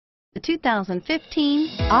The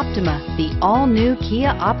 2015 Optima. The all-new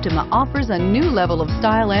Kia Optima offers a new level of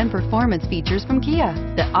style and performance features from Kia.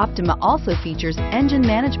 The Optima also features engine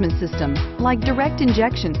management systems like direct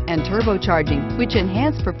injection and turbocharging, which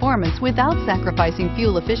enhance performance without sacrificing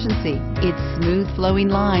fuel efficiency. Its smooth flowing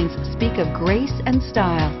lines speak of grace and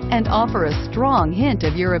style and offer a strong hint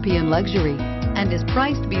of European luxury, and is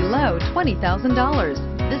priced below $20,000.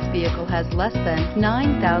 This vehicle has less than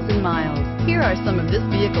 9,000 miles. Here are some of this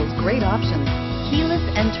vehicle's great options: keyless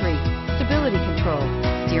entry, stability control,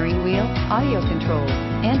 steering wheel audio controls,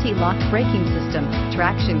 anti-lock braking system,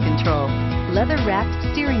 traction control, leather-wrapped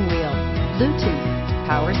steering wheel, Bluetooth,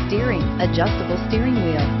 power steering, adjustable steering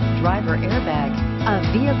wheel, driver airbag. A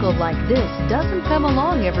vehicle like this doesn't come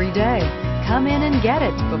along every day. Come in and get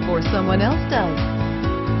it before someone else does.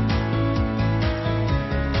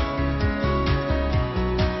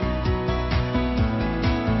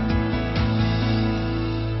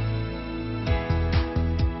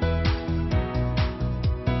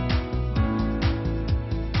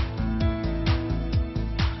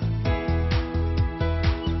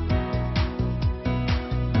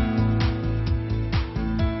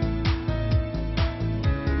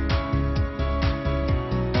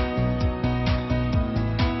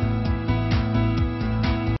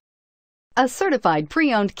 A certified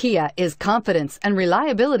pre-owned Kia is confidence and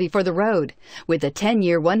reliability for the road. With a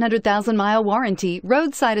 10-year, 100,000-mile warranty,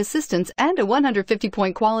 roadside assistance, and a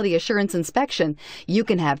 150-point quality assurance inspection, you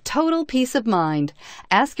can have total peace of mind.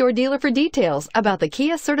 Ask your dealer for details about the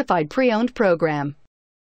Kia Certified Pre-Owned program.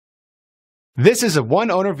 This is a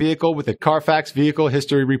one-owner vehicle with a Carfax Vehicle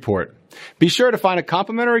History Report. Be sure to find a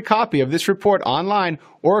complimentary copy of this report online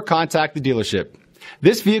or contact the dealership.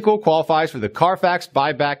 This vehicle qualifies for the Carfax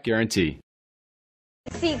Buyback Guarantee.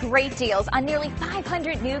 See great deals on nearly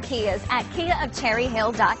 500 new Kias at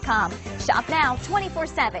KiaofCherryHill.com. Shop now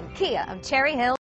 24/7. Kia of Cherry Hill.